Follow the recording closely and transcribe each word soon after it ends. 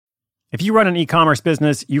If you run an e-commerce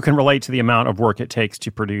business, you can relate to the amount of work it takes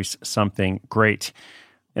to produce something great.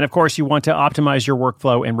 And of course, you want to optimize your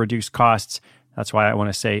workflow and reduce costs. That's why I want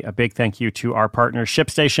to say a big thank you to our partner,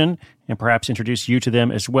 ShipStation, and perhaps introduce you to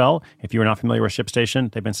them as well. If you are not familiar with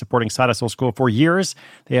ShipStation, they've been supporting Side Hustle School for years.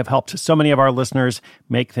 They have helped so many of our listeners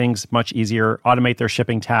make things much easier, automate their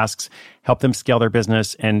shipping tasks, help them scale their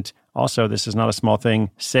business, and also, this is not a small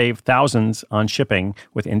thing, save thousands on shipping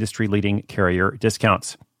with industry-leading carrier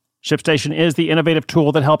discounts. ShipStation is the innovative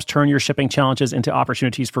tool that helps turn your shipping challenges into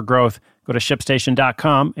opportunities for growth. Go to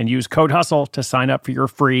ShipStation.com and use code HUSTLE to sign up for your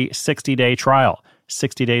free 60-day trial.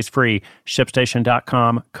 60 days free.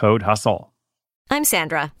 ShipStation.com, code HUSTLE. I'm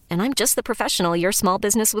Sandra, and I'm just the professional your small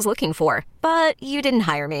business was looking for. But you didn't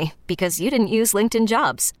hire me because you didn't use LinkedIn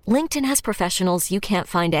Jobs. LinkedIn has professionals you can't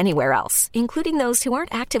find anywhere else, including those who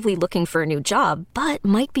aren't actively looking for a new job, but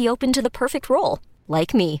might be open to the perfect role,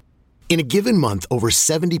 like me. In a given month, over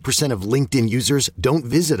 70% of LinkedIn users don't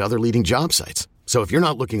visit other leading job sites. So if you're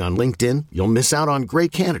not looking on LinkedIn, you'll miss out on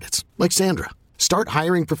great candidates like Sandra. Start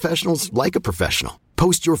hiring professionals like a professional.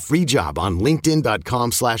 Post your free job on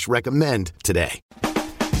linkedin.com/recommend today.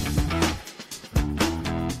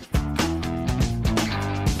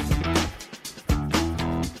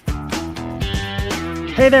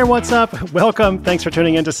 Hey there, what's up? Welcome. Thanks for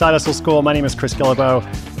tuning in to Side Hustle School. My name is Chris Guillebeau.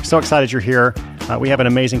 So excited you're here. We have an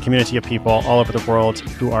amazing community of people all over the world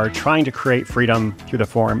who are trying to create freedom through the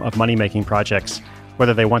form of money-making projects.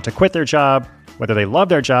 Whether they want to quit their job, whether they love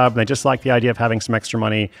their job and they just like the idea of having some extra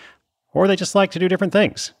money, or they just like to do different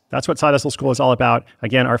things. That's what Side Hustle School is all about.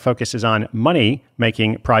 Again, our focus is on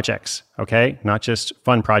money-making projects, okay? Not just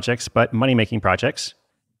fun projects, but money-making projects.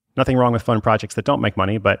 Nothing wrong with fun projects that don't make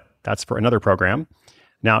money, but that's for another program.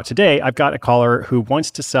 Now, today, I've got a caller who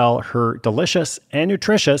wants to sell her delicious and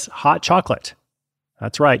nutritious hot chocolate.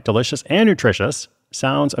 That's right, delicious and nutritious.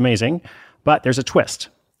 Sounds amazing, but there's a twist,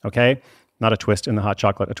 okay? Not a twist in the hot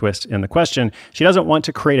chocolate, a twist in the question. She doesn't want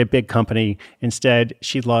to create a big company. Instead,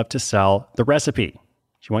 she'd love to sell the recipe.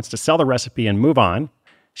 She wants to sell the recipe and move on.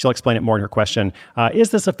 She'll explain it more in her question. Is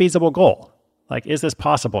this a feasible goal? Like, is this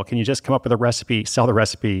possible? Can you just come up with a recipe, sell the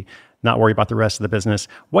recipe, not worry about the rest of the business?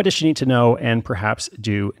 What does she need to know and perhaps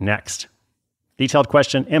do next? Detailed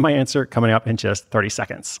question and my answer coming up in just 30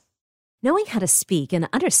 seconds. Knowing how to speak and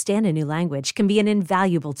understand a new language can be an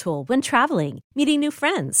invaluable tool when traveling, meeting new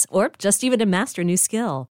friends, or just even to master a new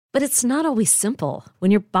skill. But it's not always simple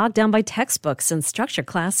when you're bogged down by textbooks and structured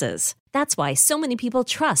classes. That's why so many people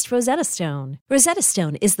trust Rosetta Stone. Rosetta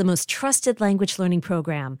Stone is the most trusted language learning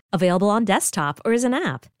program, available on desktop or as an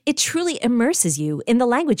app. It truly immerses you in the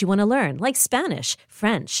language you want to learn, like Spanish,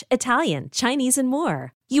 French, Italian, Chinese, and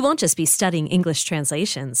more. You won't just be studying English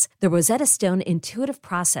translations. The Rosetta Stone intuitive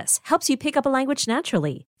process helps you pick up a language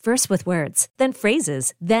naturally, first with words, then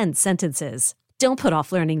phrases, then sentences. Don't put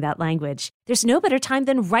off learning that language. There's no better time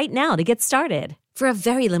than right now to get started. For a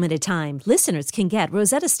very limited time, listeners can get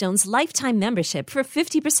Rosetta Stone's lifetime membership for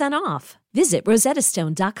 50% off. Visit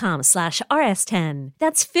rosettastone.com/rs10.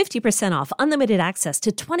 That's 50% off unlimited access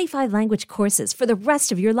to 25 language courses for the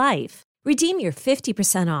rest of your life. Redeem your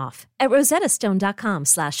 50% off at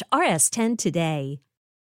rosettastone.com/rs10 today.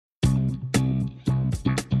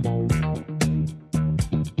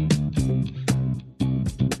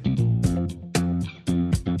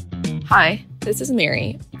 Hi, this is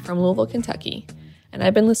Mary from Louisville, Kentucky, and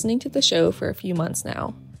I've been listening to the show for a few months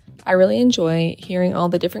now. I really enjoy hearing all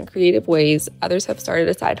the different creative ways others have started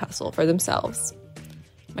a side hustle for themselves.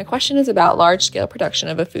 My question is about large-scale production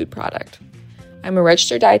of a food product. I'm a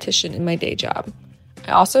registered dietitian in my day job.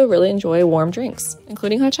 I also really enjoy warm drinks,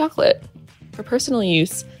 including hot chocolate. For personal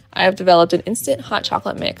use, I have developed an instant hot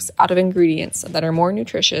chocolate mix out of ingredients that are more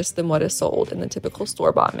nutritious than what is sold in the typical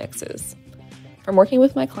store-bought mixes. From working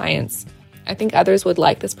with my clients, I think others would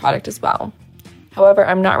like this product as well. However,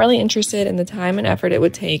 I'm not really interested in the time and effort it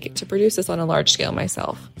would take to produce this on a large scale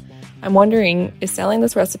myself. I'm wondering, is selling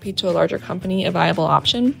this recipe to a larger company a viable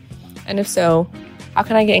option? And if so, how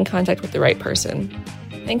can I get in contact with the right person?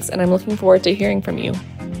 Thanks, and I'm looking forward to hearing from you.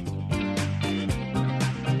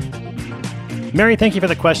 Mary, thank you for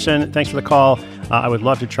the question. Thanks for the call. I would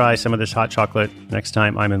love to try some of this hot chocolate next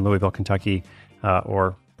time I'm in Louisville, Kentucky,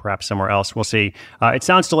 or perhaps somewhere else. We'll see. It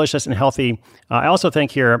sounds delicious and healthy. I also think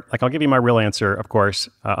here, I'll give you my real answer, of course,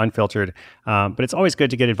 unfiltered, but it's always good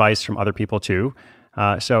to get advice from other people too.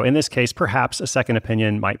 So in this case, perhaps a second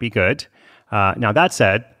opinion might be good. Now that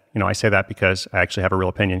said, I say that because I actually have a real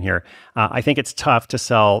opinion here. I think it's tough to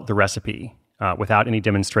sell the recipe without any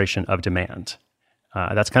demonstration of demand.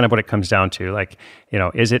 That's kind of what it comes down to. Like,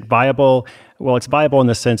 is it viable? Well, it's viable in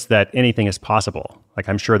the sense that anything is possible. Like,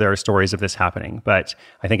 I'm sure there are stories of this happening, but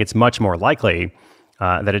I think it's much more likely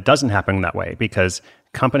that it doesn't happen that way, because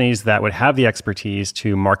companies that would have the expertise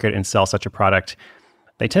to market and sell such a product,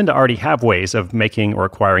 they tend to already have ways of making or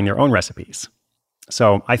acquiring their own recipes.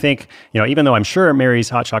 So I think, even though I'm sure Mary's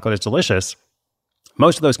hot chocolate is delicious,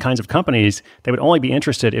 most of those kinds of companies, they would only be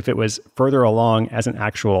interested if it was further along as an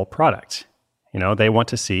actual product. They want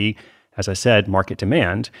to see, as I said, market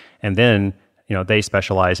demand, and then, they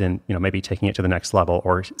specialize in, maybe taking it to the next level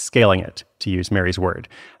or scaling it, to use Mary's word.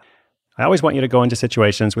 I always want you to go into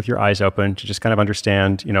situations with your eyes open to just kind of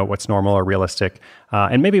understand, what's normal or realistic.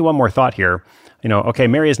 And maybe one more thought here. Okay,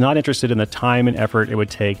 Mary is not interested in the time and effort it would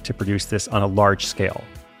take to produce this on a large scale.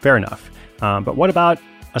 Fair enough. But what about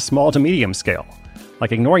a small to medium scale?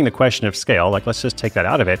 Like, ignoring the question of scale, like, let's just take that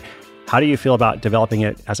out of it. How do you feel about developing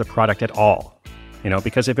it as a product at all?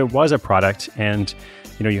 Because if it was a product and,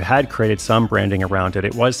 you had created some branding around it,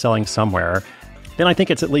 it was selling somewhere, then I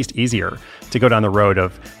think it's at least easier to go down the road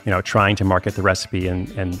of, trying to market the recipe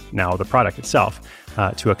and now the product itself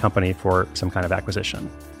to a company for some kind of acquisition.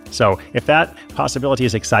 So if that possibility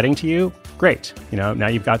is exciting to you, great. Now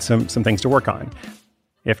you've got some things to work on.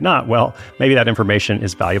 If not, well, maybe that information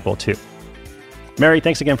is valuable too. Mary,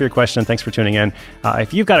 thanks again for your question. Thanks for tuning in.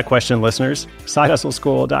 If you've got a question, listeners,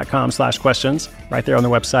 sidehustleschool.com/questions, right there on the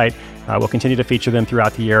website. We'll continue to feature them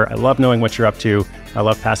throughout the year. I love knowing what you're up to. I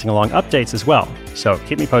love passing along updates as well. So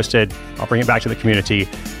keep me posted. I'll bring it back to the community.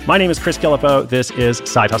 My name is Chris Guillebeau. This is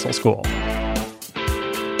Side Hustle School.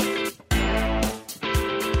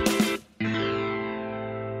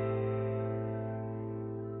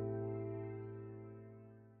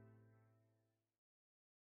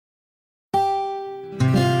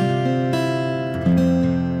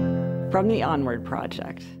 From the Onward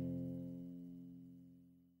Project.